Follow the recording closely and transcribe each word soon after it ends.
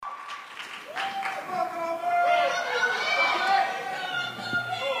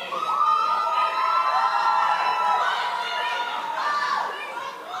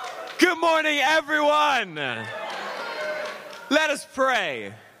morning, everyone. Let us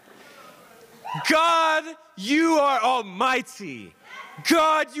pray. God, you are almighty.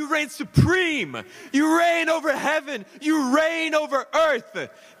 God, you reign supreme. You reign over heaven. You reign over earth.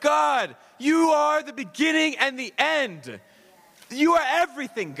 God, you are the beginning and the end. You are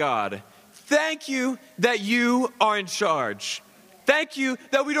everything, God. Thank you that you are in charge. Thank you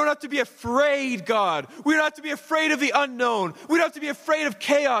that we don't have to be afraid, God. We don't have to be afraid of the unknown. We don't have to be afraid of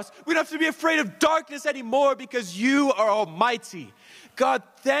chaos. We don't have to be afraid of darkness anymore because you are almighty. God,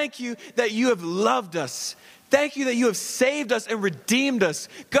 thank you that you have loved us. Thank you that you have saved us and redeemed us.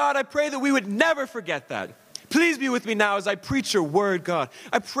 God, I pray that we would never forget that. Please be with me now as I preach your word, God.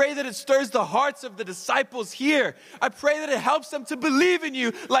 I pray that it stirs the hearts of the disciples here. I pray that it helps them to believe in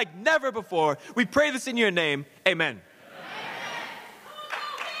you like never before. We pray this in your name. Amen.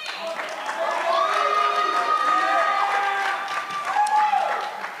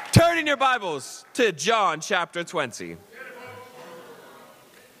 Turn in your Bibles to John chapter 20.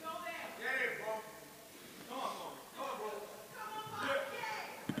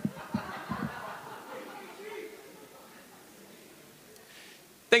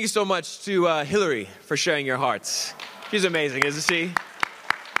 Thank you so much to Hillary for sharing your hearts. She's amazing, isn't she?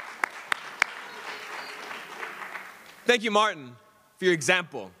 Thank you, Martin, for your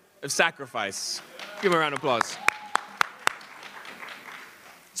example of sacrifice. Give him a round of applause.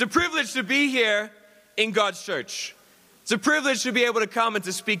 It's a privilege to be here in God's church. It's a privilege to be able to come and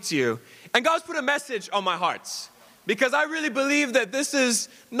to speak to you. And God's put a message on my heart because I really believe that this is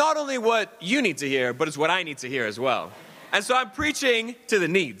not only what you need to hear, but it's what I need to hear as well. And so I'm preaching to the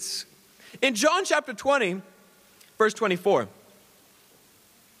needs. In John chapter 20, verse 24,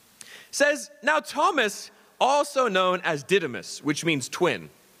 says, "Now Thomas, also known as Didymus," which means twin.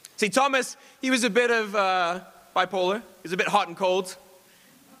 See, Thomas, he was a bit of bipolar. He was a bit hot and cold.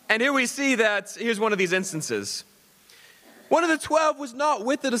 And here we see that, here's one of these instances. One of the 12 was not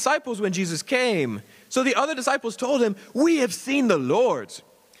with the disciples when Jesus came. So the other disciples told him, "We have seen the Lord."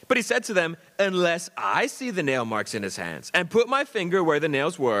 But he said to them, "Unless I see the nail marks in his hands, and put my finger where the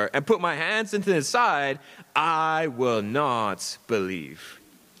nails were, and put my hands into his side, I will not believe."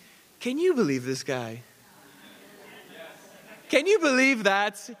 Can you believe this guy? Can you believe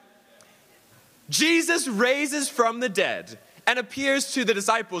that? Jesus raises from the dead and appears to the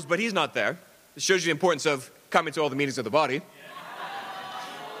disciples, but he's not there. It shows you the importance of coming to all the meetings of the body.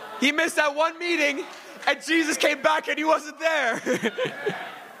 He missed that one meeting, and Jesus came back and he wasn't there.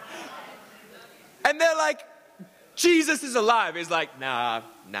 And they're like, "Jesus is alive." He's like, nah,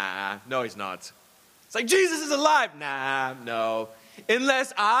 no, he's not. It's like, "Jesus is alive." Nah, no.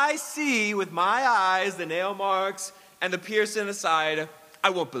 "Unless I see with my eyes the nail marks and the pierce in the side, I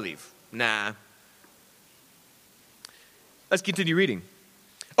won't believe." Nah. Let's continue reading.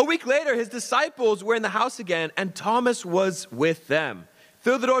 A week later, his disciples were in the house again, and Thomas was with them.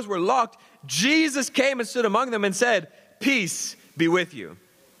 Though the doors were locked, Jesus came and stood among them and said, "Peace be with you."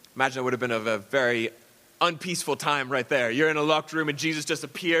 Imagine it would have been a very unpeaceful time right there. You're in a locked room and Jesus just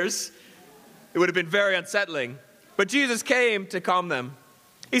appears. It would have been very unsettling. But Jesus came to calm them.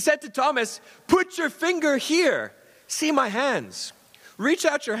 He said to Thomas, "Put your finger here. See my hands. Reach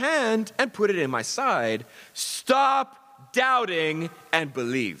out your hand and put it in my side. Stop doubting and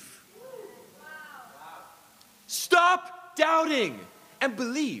believe." Stop doubting and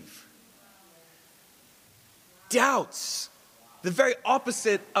believe. Doubts, the very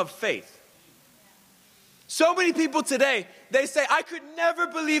opposite of faith. So many people today, they say, "I could never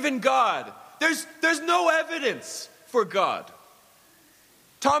believe in God. There's no evidence for God."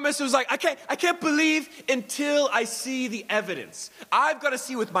 Thomas was like, I can't believe until I see the evidence. I've got to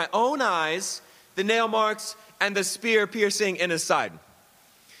see with my own eyes the nail marks and the spear piercing in his side.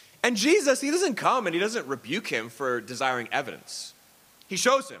 And Jesus, he doesn't come and he doesn't rebuke him for desiring evidence. He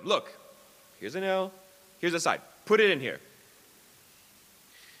shows him, "Look, here's a nail, here's a side. Put it in here."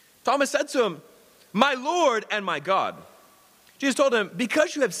 Thomas said to him, "My Lord and my God." Jesus told him,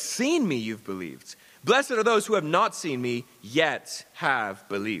 "Because you have seen me, you've believed. Blessed are those who have not seen me, yet have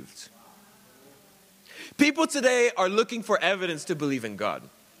believed." People today are looking for evidence to believe in God.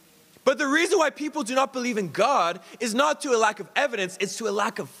 But the reason why people do not believe in God is not to a lack of evidence, it's to a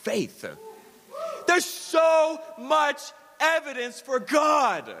lack of faith. There's so much evidence for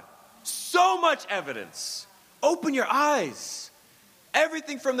God. So much evidence. Open your eyes.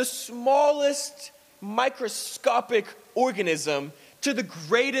 Everything from the smallest microscopic organism to the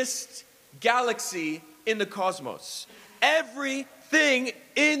greatest galaxy in the cosmos. Everything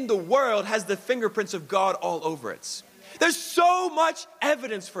in the world has the fingerprints of God all over it. There's so much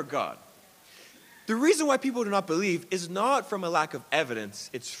evidence for God. the reason why people do not believe is not from a lack of evidence,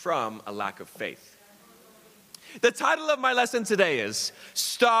 it's from a lack of faith. The title of my lesson today is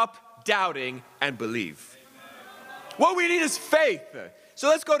Stop Doubting and Believe. What we need is faith. So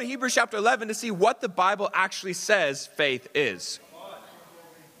let's go to Hebrews chapter 11 to see what the Bible actually says faith is.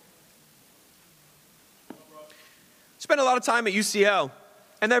 Spent a lot of time at UCL,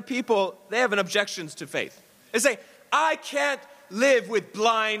 and there are people, they have an objections to faith. They say, I can't live with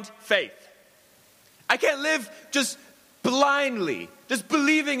blind faith. I can't live just blindly, just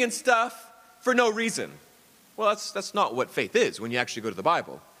believing in stuff for no reason. Well, that's not what faith is when you actually go to the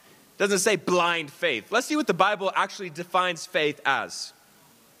Bible. It doesn't say blind faith. Let's see what the Bible actually defines faith as.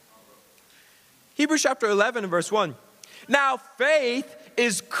 Hebrews chapter 11 and verse 1. Now faith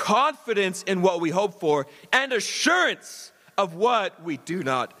is confidence in what we hope for and assurance of what we do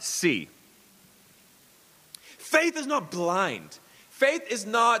not see. Faith is not blind. Faith is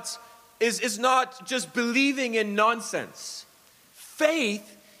not just believing in nonsense.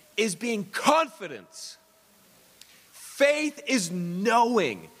 Faith is being confident. Faith is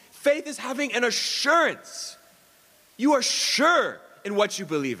knowing. Faith is having an assurance. You are sure in what you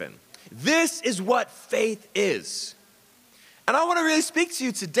believe in. This is what faith is. And I want to really speak to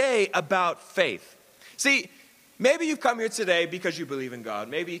you today about faith. See, maybe you've come here today because you believe in God.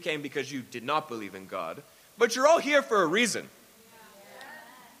 Maybe you came because you did not believe in God. But you're all here for a reason.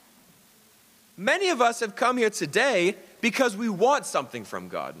 Many of us have come here today because we want something from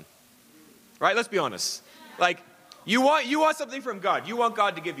God. Right? Let's be honest. Like, you want something from God. You want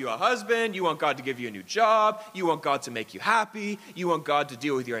God to give you a husband. You want God to give you a new job. You want God to make you happy. You want God to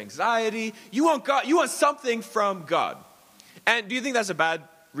deal with your anxiety. You want something from God. And do you think that's a bad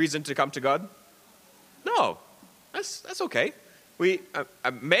reason to come to God? No, that's okay.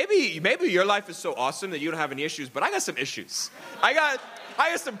 Maybe your life is so awesome that you don't have any issues, but I got some issues. I got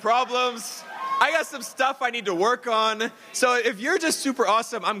some problems. I got some stuff I need to work on. So if you're just super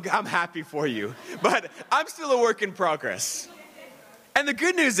awesome, I'm happy for you. But I'm still a work in progress. And the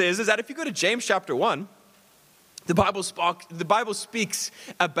good news is that if you go to James chapter 1, the Bible speaks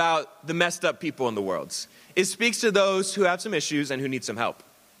about the messed up people in the world. It speaks to those who have some issues and who need some help.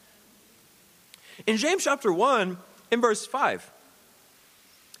 In James chapter 1, in verse 5,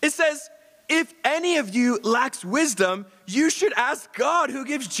 it says, if any of you lacks wisdom, you should ask God who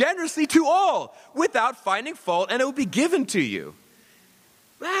gives generously to all without finding fault, and it will be given to you.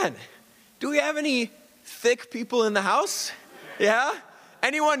 Man, do we have any thick people in the house? Yeah?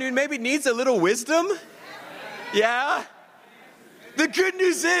 Anyone who maybe needs a little wisdom? Yeah? The good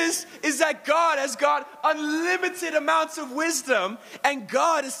news is that God has got unlimited amounts of wisdom, and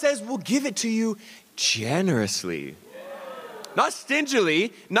God, it says, will give it to you generously. Not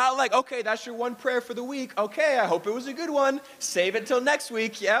stingily, not like, okay, that's your one prayer for the week. Okay, I hope it was a good one. Save it till next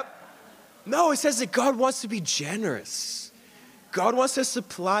week, yep. No, it says that God wants to be generous. God wants to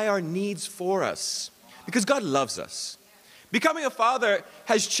supply our needs for us because God loves us. Becoming a father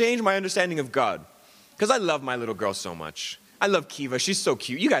has changed my understanding of God because I love my little girl so much. I love Kiva. She's so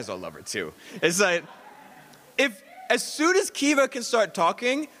cute. You guys all love her too. It's like, as soon as Kiva can start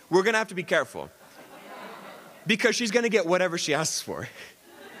talking, we're going to have to be careful. Because she's going to get whatever she asks for.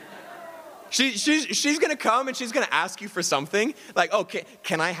 She's going to come and she's going to ask you for something. Like, oh,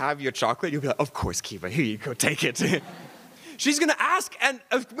 can I have your chocolate? You'll be like, of course, Kiva. Here you go. Take it. She's going to ask. And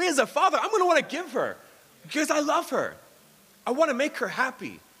me as a father, I'm going to want to give her. Because I love her. I want to make her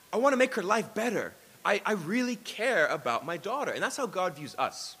happy. I want to make her life better. I really care about my daughter. And that's how God views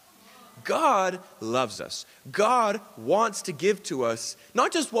us. God loves us. God wants to give to us,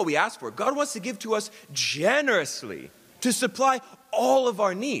 not just what we ask for. God wants to give to us generously to supply all of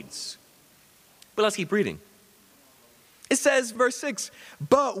our needs. But let's keep reading. It says, verse 6,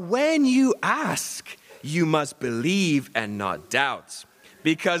 but when you ask, you must believe and not doubt.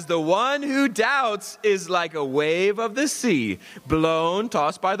 Because the one who doubts is like a wave of the sea, blown,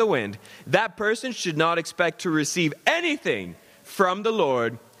 tossed by the wind. That person should not expect to receive anything from the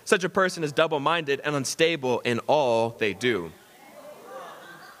Lord. Such a person is double-minded and unstable in all they do.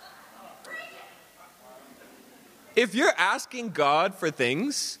 If you're asking God for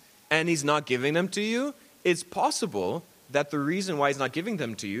things and he's not giving them to you, it's possible that the reason why he's not giving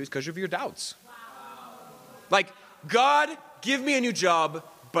them to you is because of your doubts. Like, God, give me a new job,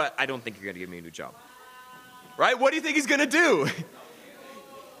 but I don't think you're going to give me a new job. Right? What do you think he's going to do?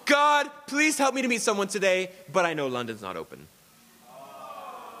 God, please help me to meet someone today, but I know London's not open.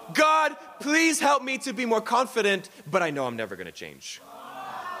 God, please help me to be more confident, but I know I'm never going to change.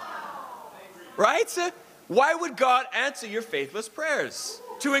 Right? Why would God answer your faithless prayers?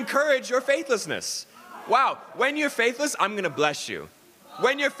 To encourage your faithlessness. Wow, when you're faithless, I'm going to bless you.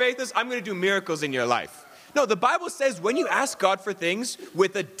 When you're faithless, I'm going to do miracles in your life. No, the Bible says when you ask God for things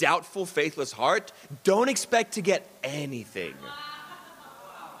with a doubtful, faithless heart, don't expect to get anything.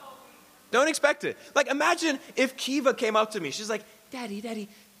 Don't expect it. Like, imagine if Kiva came up to me. She's like, Daddy,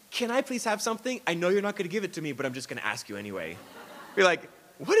 can I please have something? I know you're not going to give it to me, but I'm just going to ask you anyway. You're like,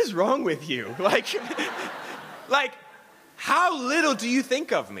 what is wrong with you? Like, how little do you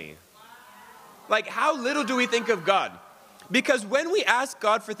think of me? Like, how little do we think of God? Because when we ask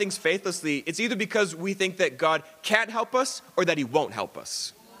God for things faithlessly, it's either because we think that God can't help us or that he won't help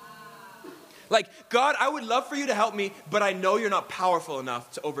us. Like, God, I would love for you to help me, but I know you're not powerful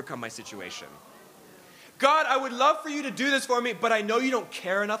enough to overcome my situation. God, I would love for you to do this for me, but I know you don't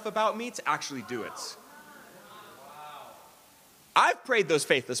care enough about me to actually do it. I've prayed those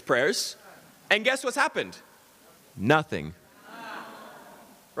faithless prayers, and guess what's happened? Nothing.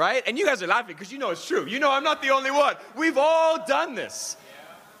 Right? And you guys are laughing because you know it's true. You know I'm not the only one. We've all done this.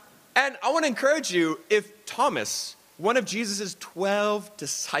 And I want to encourage you, if Thomas, one of Jesus' 12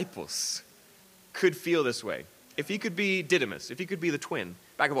 disciples, could feel this way, if he could be Didymus, if he could be the twin,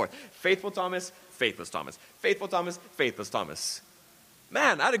 back and forth, faithful Thomas, faithless Thomas, faithful Thomas, faithless Thomas.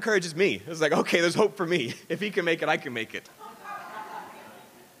 Man, that encourages me. It's like, okay, there's hope for me. If he can make it, I can make it.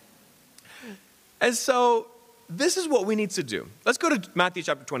 And so, this is what we need to do. Let's go to Matthew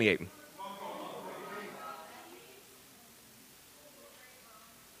chapter 28.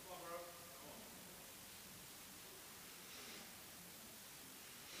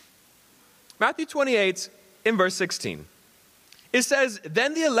 Matthew 28 in verse 16. It says,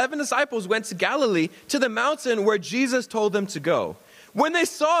 Then the 11 disciples went to Galilee, to the mountain where Jesus told them to go. When they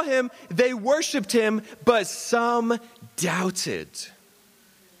saw him, they worshipped him, but some doubted.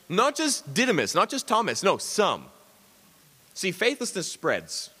 Not just Didymus, not just Thomas, no, some. See, faithlessness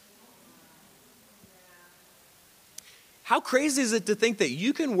spreads. How crazy is it to think that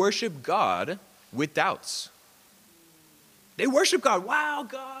you can worship God with doubts? They worship God. Wow,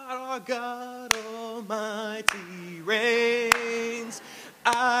 God, our God Almighty reigns.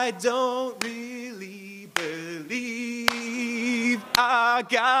 I don't really believe our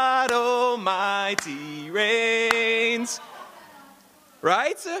God Almighty reigns.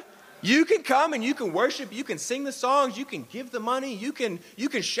 Right? You can come and you can worship, you can sing the songs, you can give the money, you can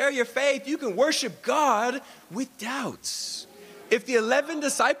share your faith, you can worship God with doubts. If the 11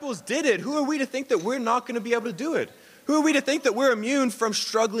 disciples did it, who are we to think that we're not going to be able to do it? Who are we to think that we're immune from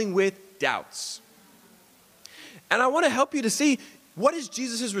struggling with doubts? And I want to help you to see, what is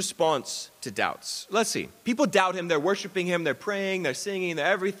Jesus' response to doubts? Let's see. People doubt him, they're worshiping him, they're praying, they're singing,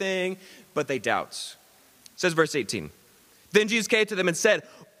 they're everything, but they doubt. It says verse 18. Then Jesus came to them and said,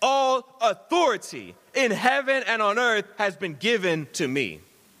 All authority in heaven and on earth has been given to me.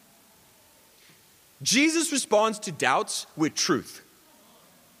 Jesus responds to doubts with truth.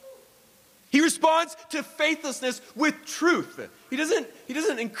 He responds to faithlessness with truth. He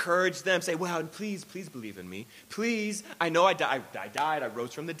doesn't encourage them, say, well, please believe in me. Please, I know I died, I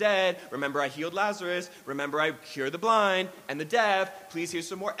rose from the dead. Remember, I healed Lazarus. Remember, I cured the blind and the deaf. Please, here's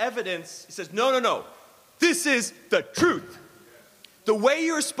some more evidence. He says, no. This is the truth. The way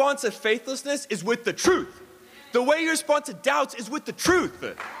you respond to faithlessness is with the truth. The way you respond to doubts is with the truth.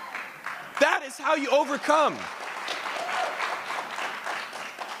 That is how you overcome.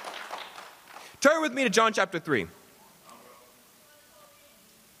 Turn with me to John chapter 3.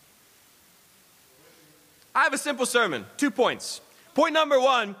 I have a simple sermon, 2 points. Point number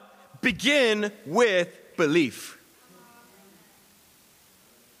 1, begin with belief.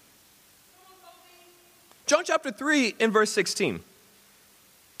 John chapter 3 in verse 16.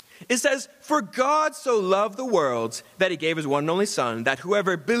 It says, For God so loved the world that he gave his one and only Son, that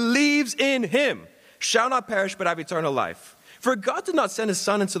whoever believes in him shall not perish but have eternal life. For God did not send his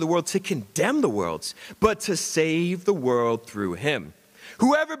Son into the world to condemn the world, but to save the world through him.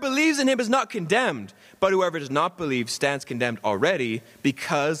 Whoever believes in him is not condemned, but whoever does not believe stands condemned already,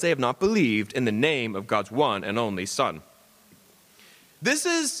 because they have not believed in the name of God's one and only Son. This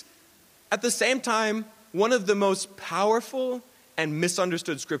is, at the same time, one of the most powerful and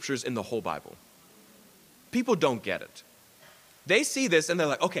misunderstood scriptures in the whole Bible. People don't get it. They see this and they're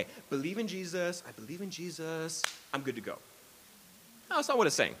like, okay, believe in Jesus, I believe in Jesus, I'm good to go. No, that's not what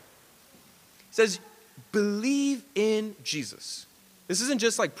it's saying. It says, believe in Jesus. This isn't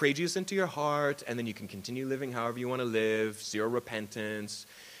just like pray Jesus into your heart and then you can continue living however you want to live, zero repentance.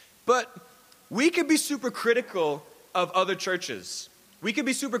 But we could be super critical of other churches. We could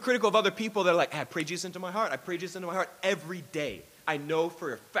be super critical of other people that are like, hey, I pray Jesus into my heart. I pray Jesus into my heart every day. I know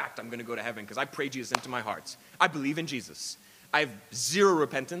for a fact I'm going to go to heaven because I pray Jesus into my heart. I believe in Jesus. I have zero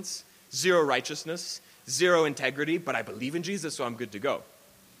repentance, zero righteousness, zero integrity, but I believe in Jesus, so I'm good to go.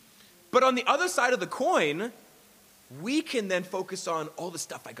 But on the other side of the coin, we can then focus on all the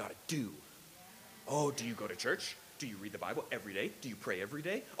stuff I gotta do. Oh, do you go to church? Do you read the Bible every day? Do you pray every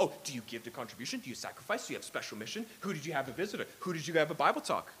day? Oh, do you give to contribution? Do you sacrifice? Do you have special mission? Who did you have a visitor? Who did you have a Bible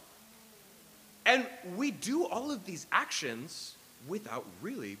talk? And we do all of these actions without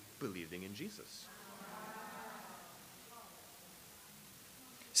really believing in Jesus.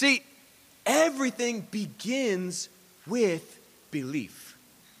 See, everything begins with belief.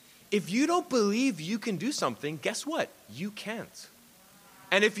 If you don't believe you can do something, guess what? You can't.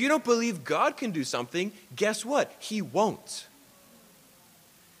 And if you don't believe God can do something, guess what? He won't.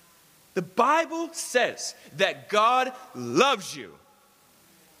 The Bible says that God loves you.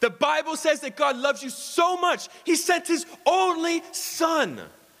 The Bible says that God loves you so much, He sent His only Son.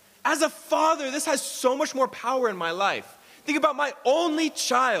 As a father, this has so much more power in my life. Think about my only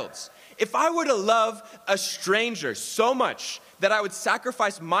child. If I were to love a stranger so much that I would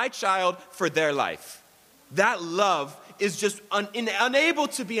sacrifice my child for their life, that love is just unable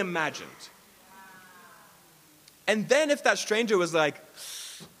to be imagined. And then if that stranger was like,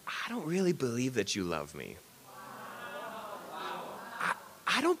 I don't really believe that you love me.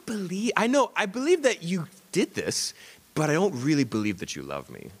 I believe that you did this, but I don't really believe that you love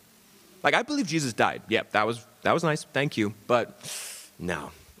me. Like, I believe Jesus died. Yeah, that was nice. Thank you. But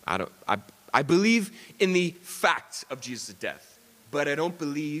no, I don't. I believe in the fact of Jesus' death, but I don't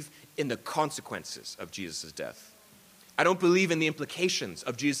believe in the consequences of Jesus' death. I don't believe in the implications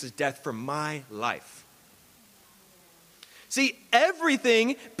of Jesus' death for my life. See,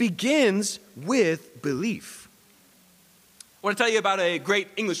 everything begins with belief. I want to tell you about a great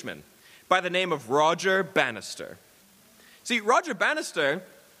Englishman by the name of Roger Bannister. See, Roger Bannister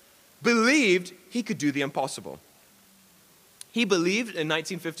believed he could do the impossible. He believed in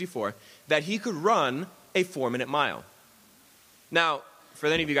 1954 that he could run a 4-minute mile. Now, for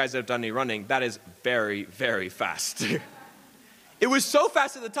any of you guys that have done any running, that is very, very fast. It was so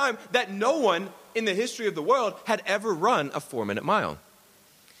fast at the time that no one in the history of the world had ever run a 4-minute mile.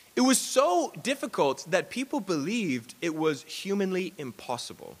 It was so difficult that people believed it was humanly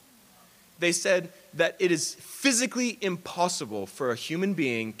impossible. They said that it is physically impossible for a human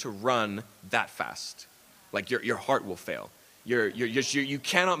being to run that fast. Like your heart will fail. You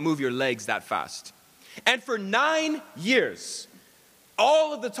cannot move your legs that fast. And for 9 years,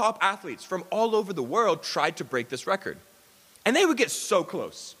 all of the top athletes from all over the world tried to break this record. And they would get so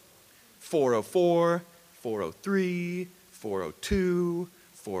close. 404, 403, 402,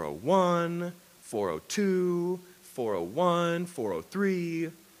 401, 402, 401,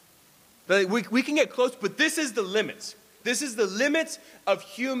 403. We can get close, but this is the limit. This is the limit of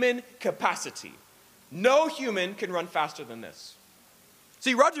human capacity. No human can run faster than this.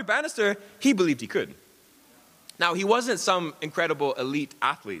 See, Roger Bannister, he believed he could. Now, he wasn't some incredible elite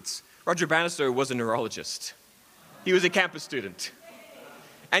athlete. Roger Bannister was a neurologist. He was a campus student.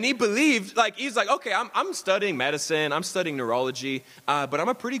 And he believed, he's like, okay, I'm studying medicine, I'm studying neurology, but I'm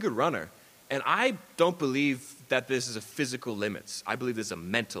a pretty good runner. And I don't believe that this is a physical limit. I believe this is a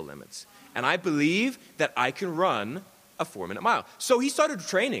mental limit. And I believe that I can run a 4-minute mile. So he started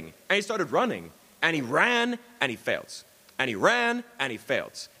training, and he started running, and he ran, and he failed. And he ran, and he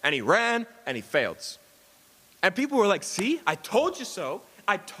failed. And he ran, and he failed. And people were like, see, I told you so.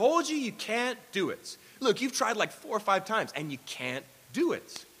 I told you you can't do it. Look, you've tried like 4 or 5 times, and you can't do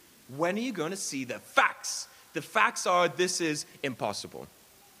it. When are you going to see the facts? The facts are this is impossible.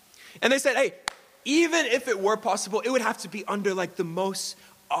 And they said, hey, even if it were possible, it would have to be under like the most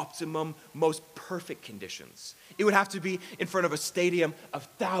optimum, most perfect conditions. It would have to be in front of a stadium of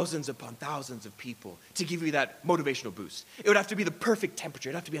thousands upon thousands of people to give you that motivational boost. It would have to be the perfect temperature.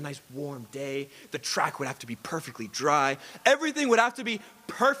 It would have to be a nice warm day. The track would have to be perfectly dry. Everything would have to be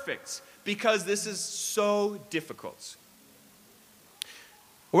perfect because this is so difficult.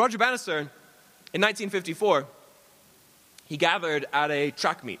 Well, Roger Bannister, in 1954, he gathered at a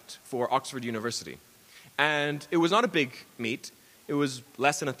track meet for Oxford University. And it was not a big meet. It was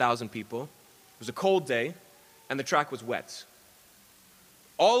less than 1,000 people. It was a cold day, and the track was wet.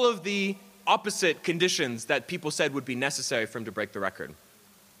 All of the opposite conditions that people said would be necessary for him to break the record.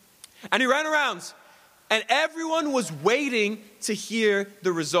 And he ran around, and everyone was waiting to hear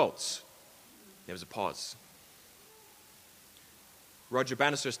the results. There was a pause. Roger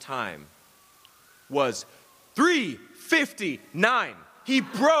Bannister's time was 3:59. He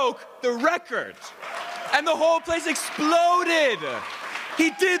broke the record. And the whole place exploded.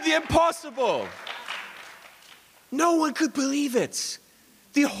 He did the impossible. No one could believe it.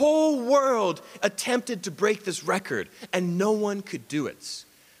 The whole world attempted to break this record, and no one could do it.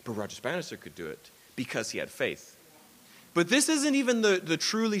 But Roger Bannister could do it because he had faith. But this isn't even the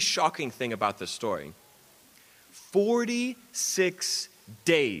truly shocking thing about this story. 46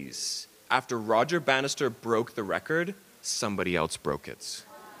 days after Roger Bannister broke the record, somebody else broke it.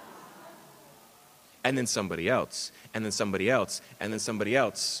 And then somebody else, and then somebody else, and then somebody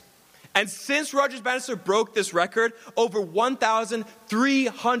else. And since Roger Bannister broke this record, over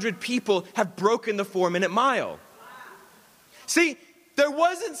 1,300 people have broken the 4-minute mile. See, there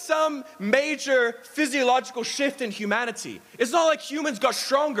wasn't some major physiological shift in humanity. It's not like humans got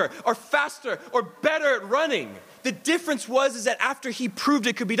stronger or faster or better at running. The difference is that after he proved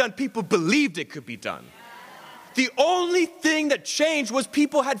it could be done, people believed it could be done. The only thing that changed was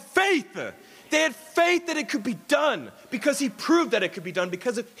people had faith. They had faith that it could be done because he proved that it could be done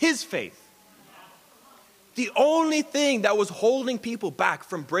because of his faith. The only thing that was holding people back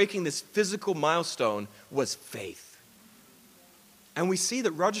from breaking this physical milestone was faith. And we see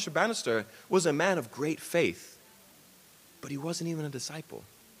that Roger Bannister was a man of great faith, but he wasn't even a disciple.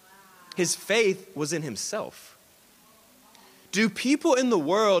 His faith was in himself. Do people in the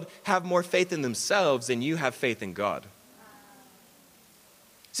world have more faith in themselves than you have faith in God?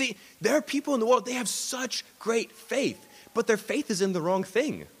 See, there are people in the world, they have such great faith, but their faith is in the wrong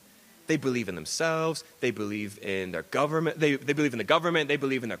thing. They believe in themselves, they believe in their government, they believe in the government, they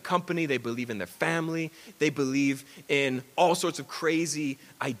believe in their company, they believe in their family, they believe in all sorts of crazy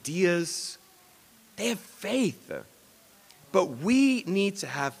ideas. They have faith. But we need to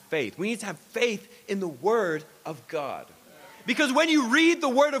have faith. We need to have faith in the Word of God. Because when you read the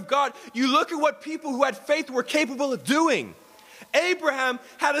Word of God, you look at what people who had faith were capable of doing. Abraham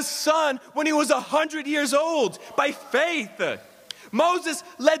had a son when he was 100 years old by faith. Moses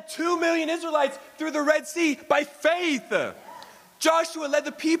led 2 million Israelites through the Red Sea by faith. Joshua led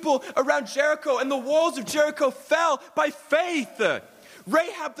the people around Jericho and the walls of Jericho fell by faith.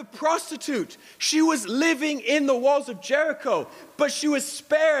 Rahab the prostitute, she was living in the walls of Jericho, but she was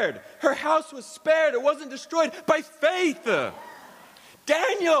spared. Her house was spared. It wasn't destroyed by faith.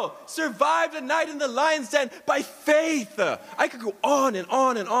 Daniel survived a night in the lion's den by faith. I could go on and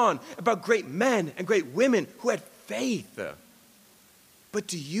on and on about great men and great women who had faith. But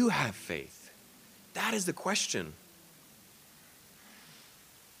do you have faith? That is the question.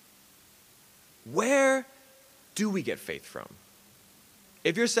 Where do we get faith from?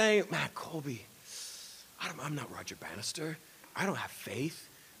 If you're saying, man, Colby, I'm not Roger Bannister. I don't have faith.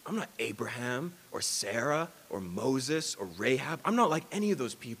 I'm not Abraham or Sarah or Moses or Rahab. I'm not like any of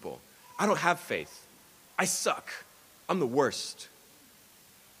those people. I don't have faith. I suck. I'm the worst.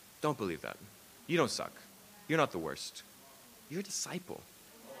 Don't believe that. You don't suck. You're not the worst. You're a disciple.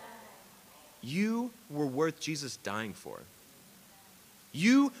 You were worth Jesus dying for.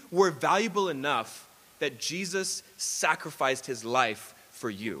 You were valuable enough that Jesus sacrificed his life for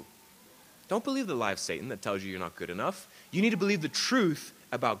you. Don't believe the lie of Satan that tells you you're not good enough. You need to believe the truth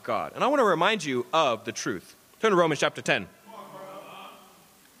about God. And I want to remind you of the truth. Turn to Romans chapter 10.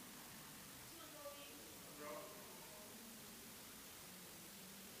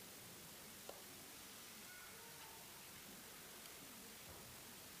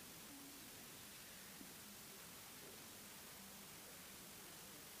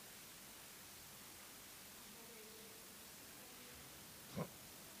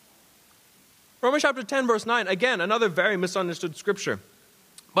 Romans chapter 10, verse 9, again, another very misunderstood scripture,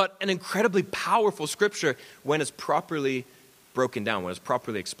 but an incredibly powerful scripture when it's properly broken down, when it's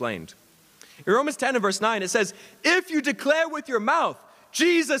properly explained. In Romans 10 and verse 9, it says, if you declare with your mouth,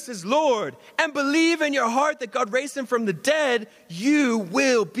 Jesus is Lord, and believe in your heart that God raised him from the dead, you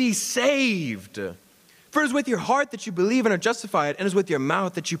will be saved. For it is with your heart that you believe and are justified, and it is with your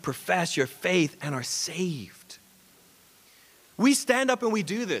mouth that you profess your faith and are saved. We stand up and we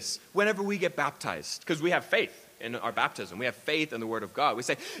do this whenever we get baptized because we have faith in our baptism. We have faith in the Word of God. We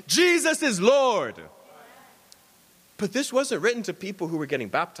say, Jesus is Lord. But this wasn't written to people who were getting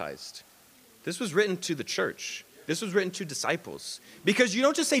baptized. This was written to the church. This was written to disciples. Because you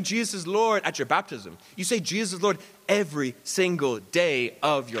don't just say Jesus is Lord at your baptism. You say Jesus is Lord every single day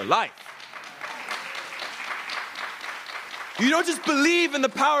of your life. You don't just believe in the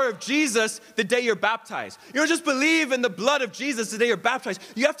power of Jesus the day you're baptized. You don't just believe in the blood of Jesus the day you're baptized.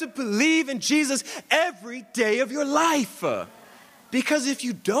 You have to believe in Jesus every day of your life. Because if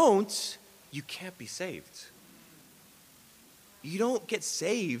you don't, you can't be saved. You don't get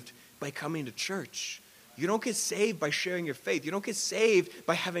saved by coming to church. You don't get saved by sharing your faith. You don't get saved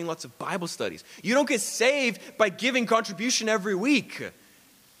by having lots of Bible studies. You don't get saved by giving contribution every week.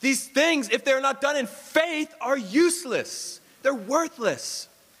 These things, if they're not done in faith, are useless. They're worthless.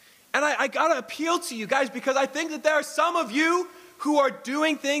 And I got to appeal to you guys because I think that there are some of you who are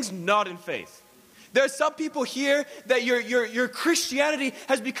doing things not in faith. There are some people here that your Christianity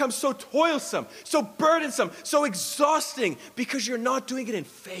has become so toilsome, so burdensome, so exhausting because you're not doing it in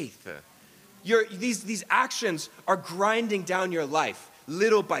faith. These actions are grinding down your life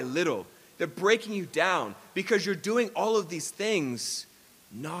little by little. They're breaking you down because you're doing all of these things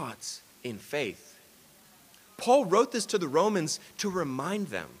not in faith. Paul wrote this to the Romans to remind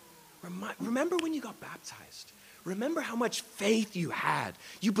them. Remember when you got baptized? Remember how much faith you had.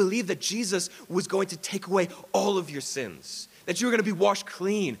 You believed that Jesus was going to take away all of your sins, that you were going to be washed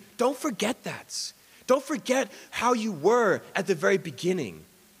clean. Don't forget that. Don't forget how you were at the very beginning.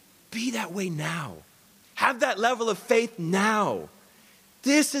 Be that way now. Have that level of faith now.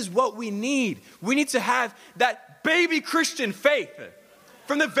 This is what we need. We need to have that baby Christian faith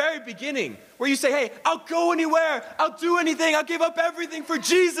from the very beginning, where you say, hey, I'll go anywhere, I'll do anything, I'll give up everything for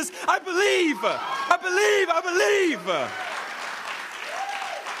Jesus. I believe, I believe, I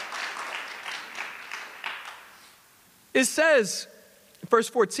believe. It says, verse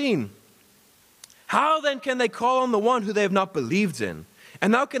 14, how then can they call on the one who they have not believed in?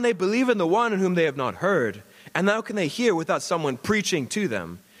 And how can they believe in the one in whom they have not heard? And how can they hear without someone preaching to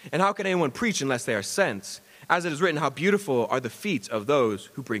them? And how can anyone preach unless they are sent? As it is written, how beautiful are the feet of those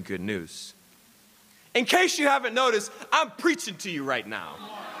who bring good news. In case you haven't noticed, I'm preaching to you right now.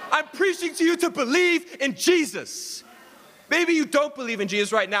 I'm preaching to you to believe in Jesus. Maybe you don't believe in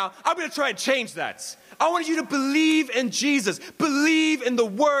Jesus right now. I'm going to try and change that. I want you to believe in Jesus. Believe in the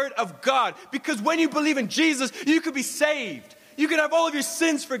Word of God. Because when you believe in Jesus, you can be saved. You can have all of your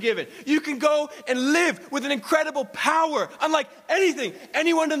sins forgiven. You can go and live with an incredible power, unlike anything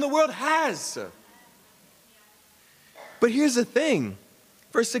anyone in the world has. But here's the thing,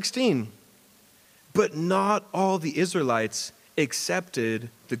 verse 16, but not all the Israelites accepted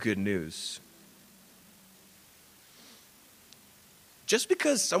the good news. Just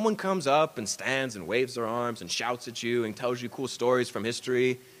because someone comes up and stands and waves their arms and shouts at you and tells you cool stories from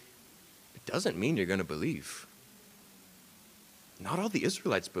history, it doesn't mean you're going to believe. Not all the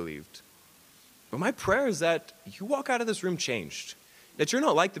Israelites believed. But my prayer is that you walk out of this room changed. That you're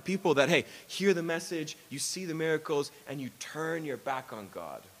not like the people that, hey, hear the message, you see the miracles, and you turn your back on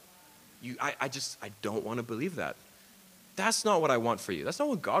God. I don't want to believe that. That's not what I want for you. That's not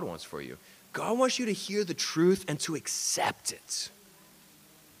what God wants for you. God wants you to hear the truth and to accept it.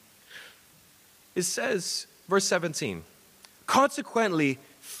 It says, verse 17, consequently,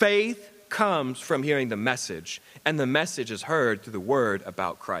 faith comes from hearing the message, and the message is heard through the word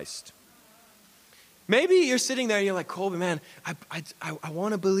about Christ. Maybe you're sitting there and you're like, Colby, man, I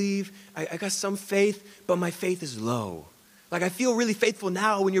want to believe. I got some faith, but my faith is low. Like I feel really faithful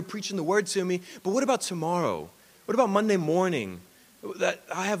now when you're preaching the word to me, but what about tomorrow? What about Monday morning? That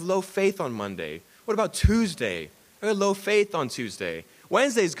I have low faith on Monday. What about Tuesday? I got low faith on Tuesday.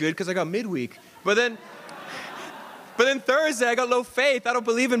 Wednesday's good because I got midweek, but then Thursday I got low faith. I don't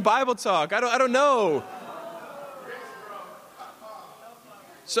believe in Bible talk. I don't know.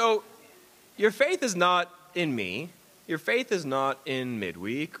 So your faith is not in me. Your faith is not in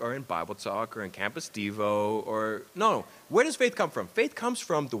midweek or in Bible talk or in Campus Devo or no. Where does faith come from? Faith comes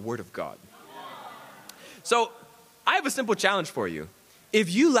from the Word of God. So I have a simple challenge for you.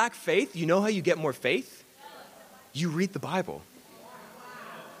 If you lack faith, you know how you get more faith? You read the Bible.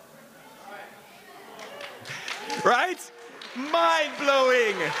 Right?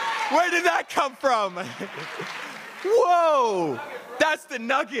 Mind-blowing. Where did that come from? Whoa. That's the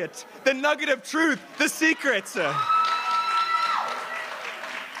nugget of truth, the secret.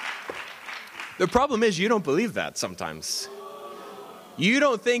 The problem is you don't believe that sometimes. You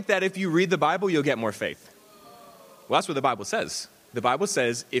don't think that if you read the Bible, you'll get more faith. Well, that's what the Bible says. The Bible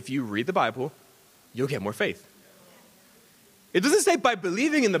says if you read the Bible, you'll get more faith. It doesn't say by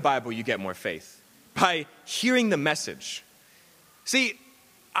believing in the Bible you get more faith, by hearing the message. See,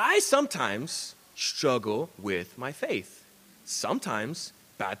 I sometimes struggle with my faith. Sometimes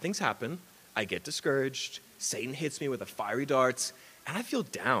bad things happen, I get discouraged, Satan hits me with the fiery darts, and I feel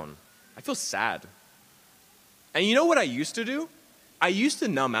down. I feel sad. And you know what I used to do? I used to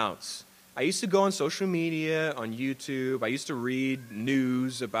numb out. I used to go on social media, on YouTube. I used to read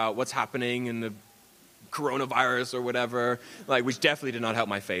news about what's happening in the coronavirus or whatever, which definitely did not help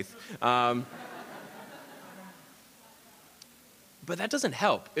my faith. But that doesn't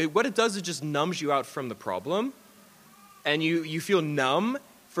help. What it does is just numbs you out from the problem. And you feel numb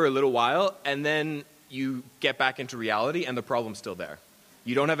for a little while, and then you get back into reality, and the problem's still there.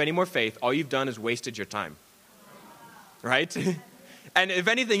 You don't have any more faith. All you've done is wasted your time. Right? And if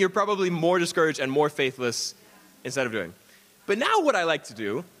anything, you're probably more discouraged and more faithless instead of doing. But now what I like to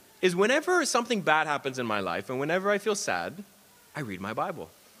do is whenever something bad happens in my life, and whenever I feel sad, I read my Bible.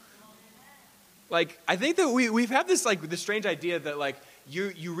 Like, I think that we've had this, like, this strange idea that, like,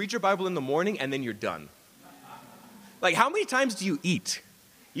 you read your Bible in the morning and then you're done. Like, how many times do you eat?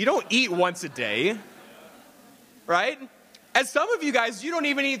 You don't eat once a day, right? And some of you guys, you don't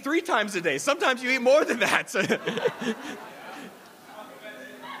even eat 3 times a day. Sometimes you eat more than that.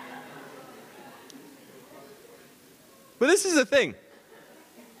 But this is the thing,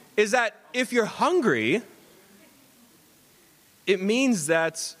 is that if you're hungry, it means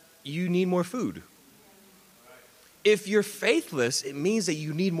that you need more food. If you're faithless, it means that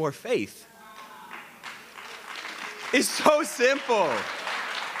you need more faith. It's so simple.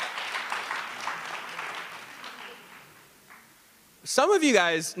 Some of you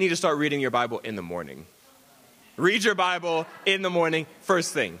guys need to start reading your Bible in the morning. Read your Bible in the morning,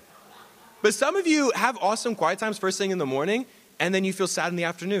 first thing. But some of you have awesome quiet times first thing in the morning, and then you feel sad in the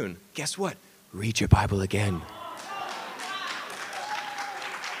afternoon. Guess what? Read your Bible again.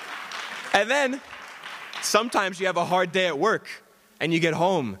 And then sometimes you have a hard day at work, and you get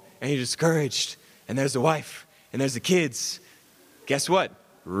home, and you're discouraged, and there's the wife, and there's the kids. Guess what?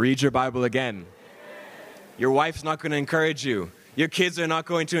 Read your Bible again. Your wife's not going to encourage you. Your kids are not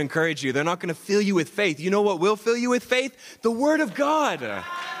going to encourage you. They're not going to fill you with faith. You know what will fill you with faith? The Word of God.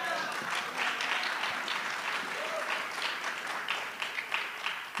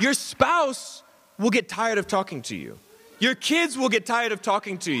 Your spouse will get tired of talking to you. Your kids will get tired of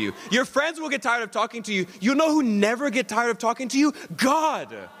talking to you. Your friends will get tired of talking to you. You know who never get tired of talking to you? God.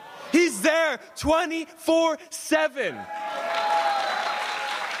 He's there 24/7.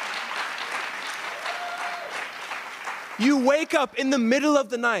 You wake up in the middle of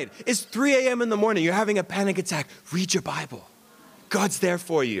the night. It's 3 a.m. in the morning. You're having a panic attack. Read your Bible. God's there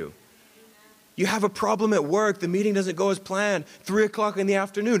for you. You have a problem at work. The meeting doesn't go as planned. 3 o'clock in the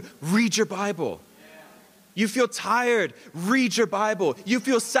afternoon. Read your Bible. You feel tired. Read your Bible. You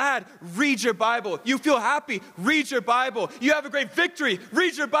feel sad. Read your Bible. You feel happy. Read your Bible. You have a great victory.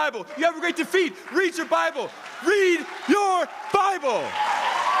 Read your Bible. You have a great defeat. Read your Bible. Read your Bible.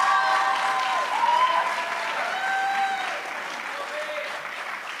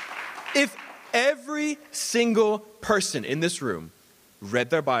 If every single person in this room read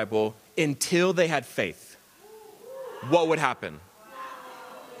their Bible until they had faith, what would happen?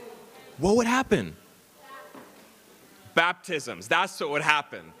 What would happen? Baptisms. That's what would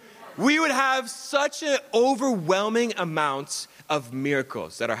happen. We would have such an overwhelming amount of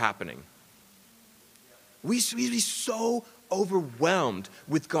miracles that are happening. We'd be so overwhelmed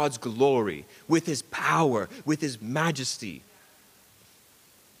with God's glory, with His power, with His majesty.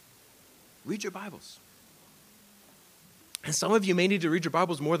 Read your Bibles. And some of you may need to read your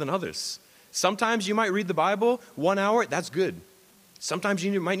Bibles more than others. Sometimes you might read the Bible 1 hour, that's good. Sometimes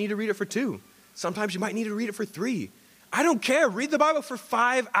you might need to read it for 2. Sometimes you might need to read it for 3. I don't care. Read the Bible for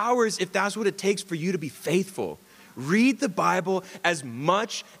 5 hours if that's what it takes for you to be faithful. Read the Bible as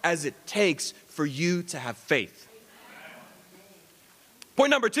much as it takes for you to have faith.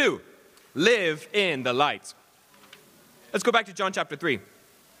 Point number 2, live in the light. Let's go back to John chapter 3.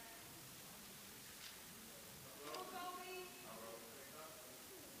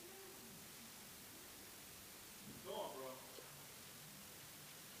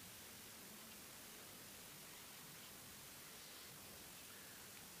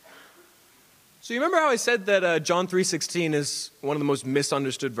 So you remember how I said that John 3:16 is one of the most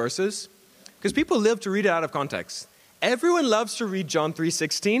misunderstood verses? Because people live to read it out of context. Everyone loves to read John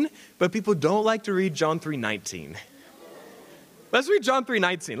 3:16, but people don't like to read John 3:19. Let's read John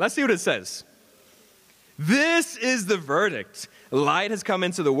 3:19. Let's see what it says. This is the verdict. Light has come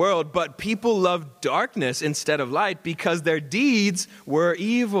into the world, but people love darkness instead of light because their deeds were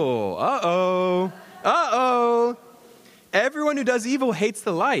evil. Uh-oh. Uh-oh. Everyone who does evil hates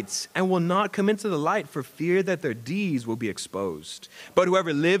the light and will not come into the light for fear that their deeds will be exposed. But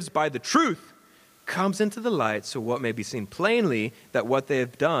whoever lives by the truth comes into the light so what may be seen plainly that what they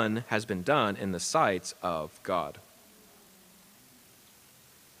have done has been done in the sight of God.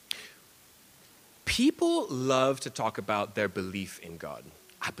 People love to talk about their belief in God.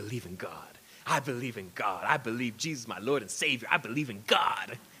 I believe in God. I believe in God. I believe Jesus is my Lord and Savior. I believe in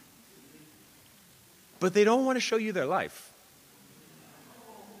God. But they don't want to show you their life.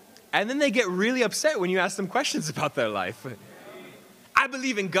 And then they get really upset when you ask them questions about their life. I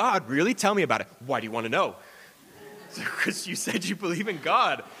believe in God. Really? Tell me about it. Why do you want to know? Because you said you believe in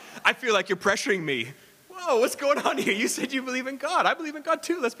God. I feel like you're pressuring me. Whoa, what's going on here? You said you believe in God. I believe in God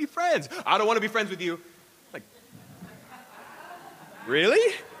too. Let's be friends. I don't want to be friends with you. Like,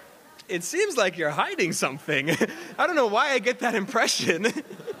 really? It seems like you're hiding something. I don't know why I get that impression.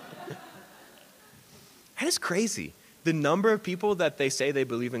 And it's crazy the number of people that they say they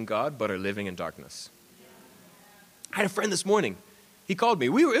believe in God but are living in darkness. I had a friend this morning. He called me.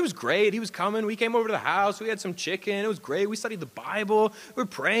 It was great. He was coming. We came over to the house. We had some chicken. It was great. We studied the Bible. We were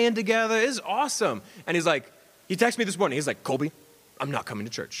praying together. It was awesome. And he texted me this morning. He's like, Colby, I'm not coming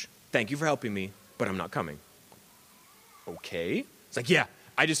to church. Thank you for helping me, but I'm not coming. Okay. It's like, yeah,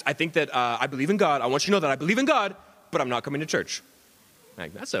 I think that I believe in God. I want you to know that I believe in God, but I'm not coming to church. I'm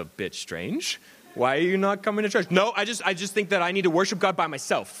like, that's a bit strange. Why are you not coming to church? No, I just think that I need to worship God by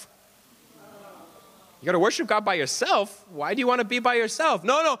myself. You got to worship God by yourself? Why do you want to be by yourself?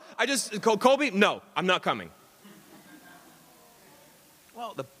 No, Colby, no, I'm not coming.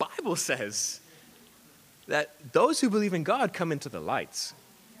 Well, the Bible says that those who believe in God come into the light.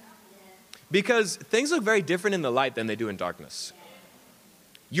 Because things look very different in the light than they do in darkness.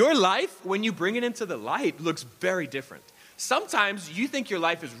 Your life, when you bring it into the light, looks very different. Sometimes you think your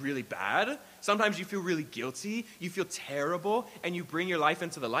life is really bad. Sometimes you feel really guilty. You feel terrible. And you bring your life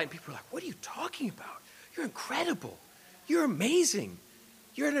into the light. And people are like, what are you talking about? You're incredible. You're amazing.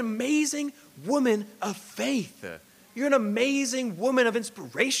 You're an amazing woman of faith. You're an amazing woman of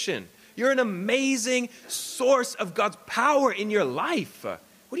inspiration. You're an amazing source of God's power in your life.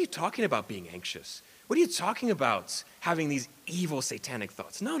 What are you talking about being anxious? What are you talking about having these evil satanic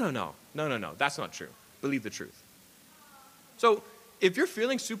thoughts? No. That's not true. Believe the truth. So if you're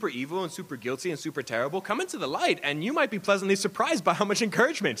feeling super evil and super guilty and super terrible, come into the light and you might be pleasantly surprised by how much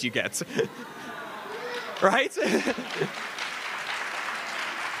encouragement you get. Right?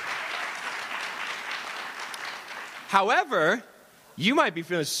 However, you might be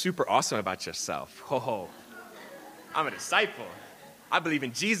feeling super awesome about yourself. I'm a disciple. I believe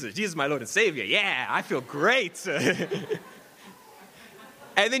in Jesus. Jesus is my Lord and Savior. Yeah, I feel great. And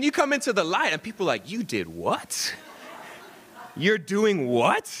then you come into the light and people are like, you did what? You're doing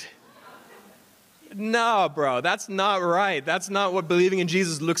what? No, bro, that's not right. That's not what believing in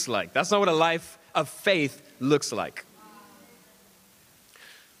Jesus looks like. That's not what a life of faith looks like.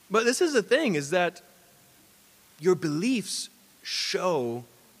 But this is the thing, is that your beliefs show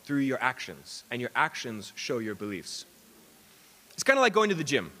through your actions, and your actions show your beliefs. It's kind of like going to the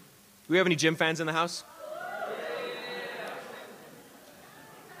gym. Do we have any gym fans in the house?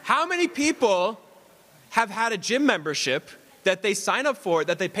 How many people have had a gym membership that they sign up for,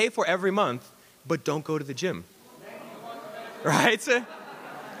 that they pay for every month, but don't go to the gym? Right?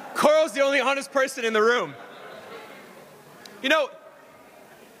 Coral's the only honest person in the room. You know,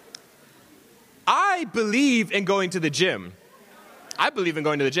 I believe in going to the gym. I believe in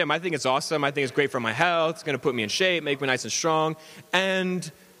going to the gym. I think it's awesome. I think it's great for my health. It's going to put me in shape, make me nice and strong. And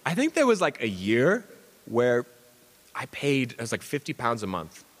I think there was like a year where I paid, it was like 50 pounds a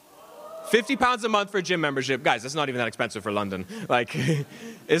month. 50 pounds a month for a gym membership. Guys, that's not even that expensive for London. Like,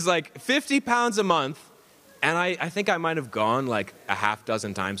 it's like 50 pounds a month. And I think I might have gone like a half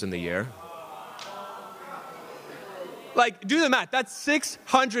dozen times in the year. Like, do the math. That's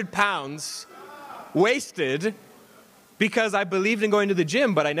 600 pounds wasted because I believed in going to the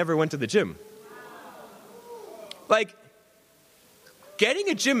gym, but I never went to the gym. Like, getting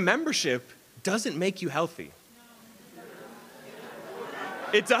a gym membership doesn't make you healthy.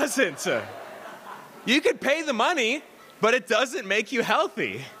 It doesn't. You could pay the money, but it doesn't make you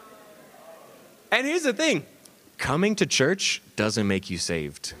healthy. And here's the thing. Coming to church doesn't make you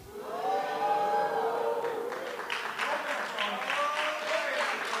saved.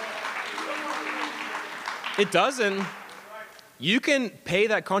 It doesn't. You can pay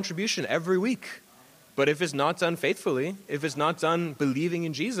that contribution every week. But if it's not done faithfully, if it's not done believing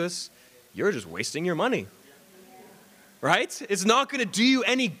in Jesus, you're just wasting your money. Right? It's not going to do you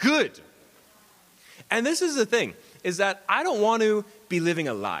any good. And this is the thing, is that I don't want to be living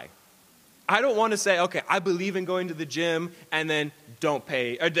a lie. I don't want to say, okay, I believe in going to the gym and then don't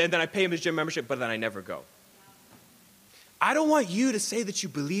pay, and then I pay him his gym membership, but then I never go. I don't want you to say that you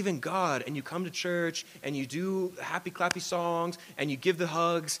believe in God and you come to church and you do happy clappy songs and you give the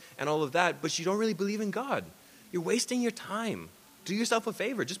hugs and all of that, but you don't really believe in God. You're wasting your time. Do yourself a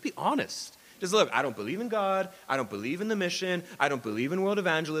favor. Just be honest. Just look, I don't believe in God. I don't believe in the mission. I don't believe in world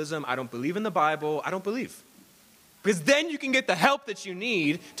evangelism. I don't believe in the Bible. I don't believe. Because then you can get the help that you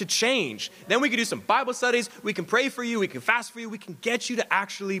need to change. Then we can do some Bible studies. We can pray for you. We can fast for you. We can get you to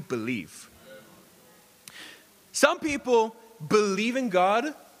actually believe. Some people believe in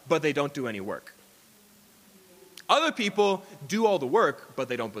God, but they don't do any work. Other people do all the work, but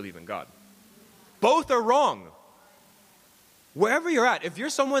they don't believe in God. Both are wrong. Wherever you're at, if you're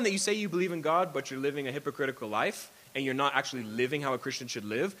someone that you say you believe in God, but you're living a hypocritical life, and you're not actually living how a Christian should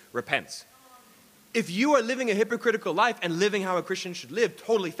live, repent. If you are living a hypocritical life and living how a Christian should live,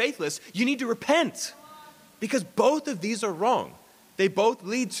 totally faithless, you need to repent. Because both of these are wrong. They both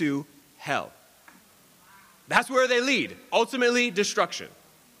lead to hell. That's where they lead. Ultimately, destruction.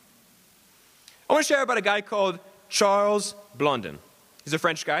 I want to share about a guy called Charles Blondin. He's a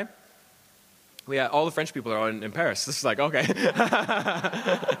French guy. All the French people are in Paris. This is like, okay.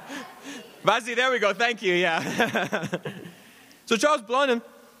 Vas-y, there we go. Thank you, yeah. So Charles Blondin,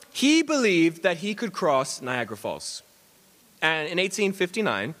 he believed that he could cross Niagara Falls. And in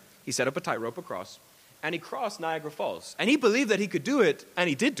 1859, he set up a tightrope across, and he crossed Niagara Falls. And he believed that he could do it, and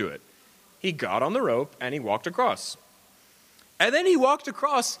he did do it. He got on the rope, and he walked across. And then he walked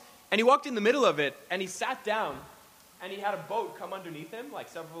across, and he walked in the middle of it, and he sat down, and he had a boat come underneath him, like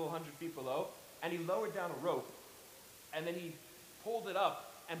several hundred feet below, and he lowered down a rope, and then he pulled it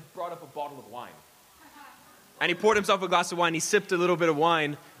up and brought up a bottle of wine. And he poured himself a glass of wine. He sipped a little bit of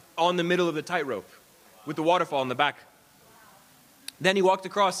wine on the middle of the tightrope with the waterfall in the back. Then he walked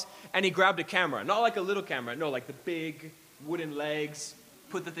across, and he grabbed a camera. Not like a little camera, no, like the big wooden legs,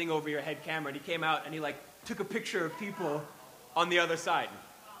 put the thing over your head camera, and he came out, and he took a picture of people on the other side.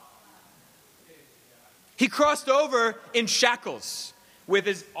 He crossed over in shackles, with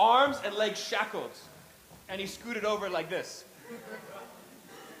his arms and legs shackled, and he scooted over like this.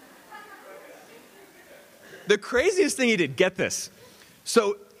 The craziest thing he did, get this.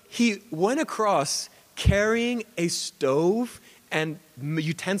 So he went across carrying a stove and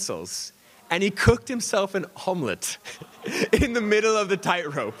utensils, and he cooked himself an omelet in the middle of the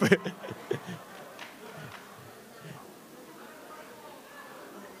tightrope.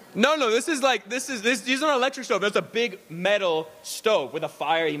 No, these are not electric stove. There's a big metal stove with a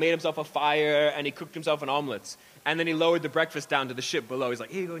fire. He made himself a fire, and he cooked himself an omelet. And then he lowered the breakfast down to the ship below. He's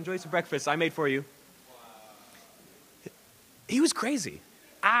like, here you go, enjoy some breakfast I made for you. He was crazy,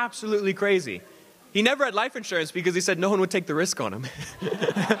 absolutely crazy. He never had life insurance because he said no one would take the risk on him.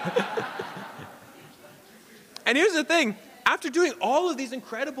 And here's the thing. After doing all of these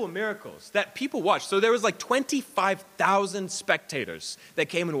incredible miracles that people watched, so there was 25,000 spectators that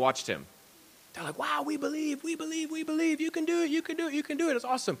came and watched him. They're like, wow, we believe, you can do it, it's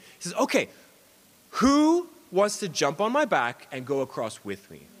awesome. He says, okay, who wants to jump on my back and go across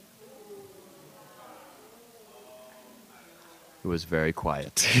with me? It was very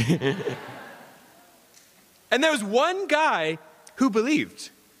quiet. And there was one guy who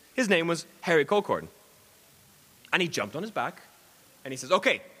believed. His name was Harry Colcord. And he jumped on his back, and he says,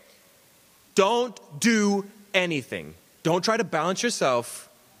 okay, don't do anything. Don't try to balance yourself.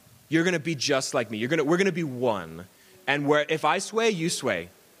 You're going to be just like me. We're going to be one. And if I sway, you sway.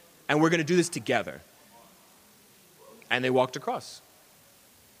 And we're going to do this together. And they walked across.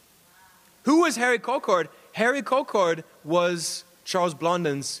 Who was Harry Colcord? Harry Colcord was Charles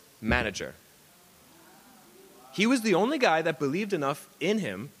Blondin's manager. He was the only guy that believed enough in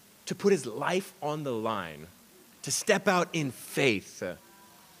him to put his life on the line, to step out in faith.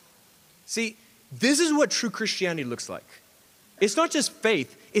 See, this is what true Christianity looks like. It's not just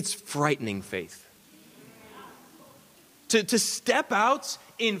faith, it's frightening faith. To step out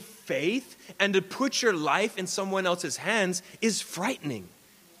in faith and to put your life in someone else's hands is frightening.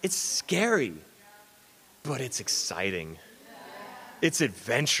 It's scary, but it's exciting. It's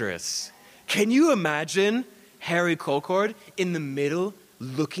adventurous. Can you imagine Harry Colcord in the middle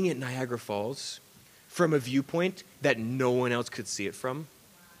looking at Niagara Falls from a viewpoint that no one else could see it from?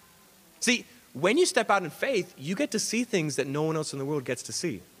 See, when you step out in faith, you get to see things that no one else in the world gets to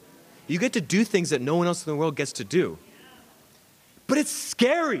see. You get to do things that no one else in the world gets to do. But it's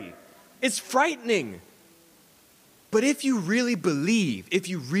scary. It's frightening. But if you really believe, if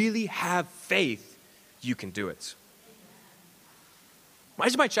you really have faith, you can do it.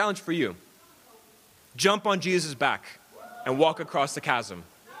 Here's my challenge for you. Jump on Jesus' back and walk across the chasm.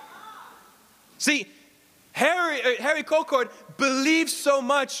 See, Harry Colcord believes so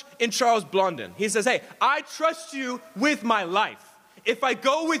much in Charles Blondin. He says, hey, I trust you with my life. If I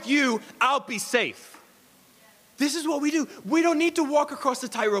go with you, I'll be safe. This is what we do. We don't need to walk across the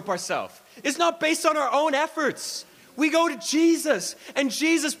tightrope ourselves. It's not based on our own efforts. We go to Jesus, and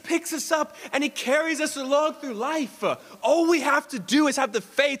Jesus picks us up, and he carries us along through life. All we have to do is have the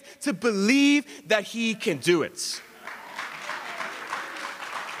faith to believe that he can do it.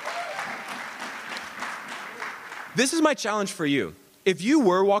 This is my challenge for you. If you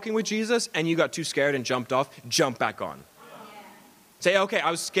were walking with Jesus and you got too scared and jumped off, jump back on. Say, okay, I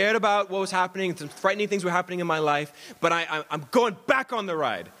was scared about what was happening, some frightening things were happening in my life, but I'm going back on the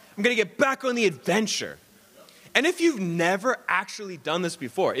ride. I'm going to get back on the adventure. And if you've never actually done this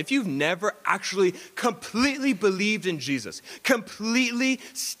before, if you've never actually completely believed in Jesus, completely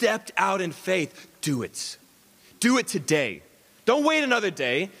stepped out in faith, do it. Do it today. Don't wait another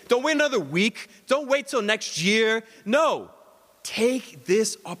day. Don't wait another week. Don't wait till next year. No, take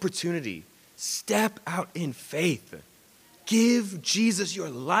this opportunity. Step out in faith. Give Jesus your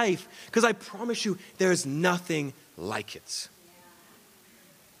life, because I promise you, there is nothing like it.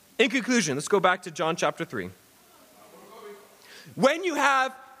 In conclusion, let's go back to John chapter 3. When you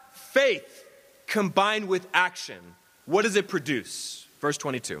have faith combined with action, what does it produce? Verse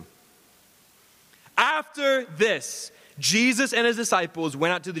 22. After this, Jesus and his disciples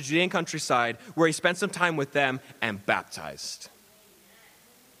went out to the Judean countryside, where he spent some time with them and baptized.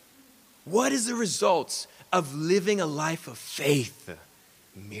 What is the result of living a life of faith?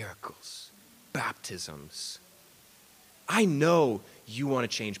 Miracles, baptisms. I know you want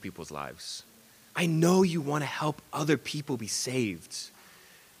to change people's lives. I know you want to help other people be saved.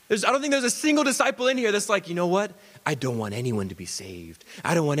 I don't think there's a single disciple in here that's like, you know what? I don't want anyone to be saved.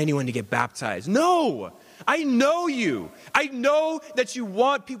 I don't want anyone to get baptized. No, I know you. I know that you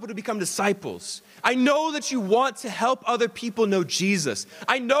want people to become disciples. I know that you want to help other people know Jesus.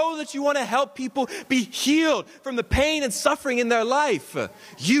 I know that you want to help people be healed from the pain and suffering in their life.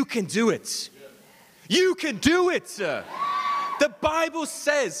 You can do it. You can do it. The Bible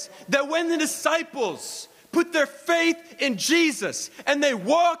says that when the disciples put their faith in Jesus and they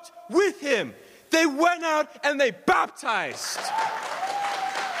walked with him, they went out and they baptized.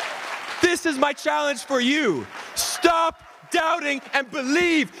 This is my challenge for you. Stop doubting and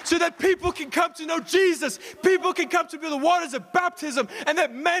believe so that people can come to know Jesus. People can come to the waters of baptism and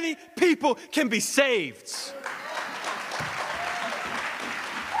that many people can be saved.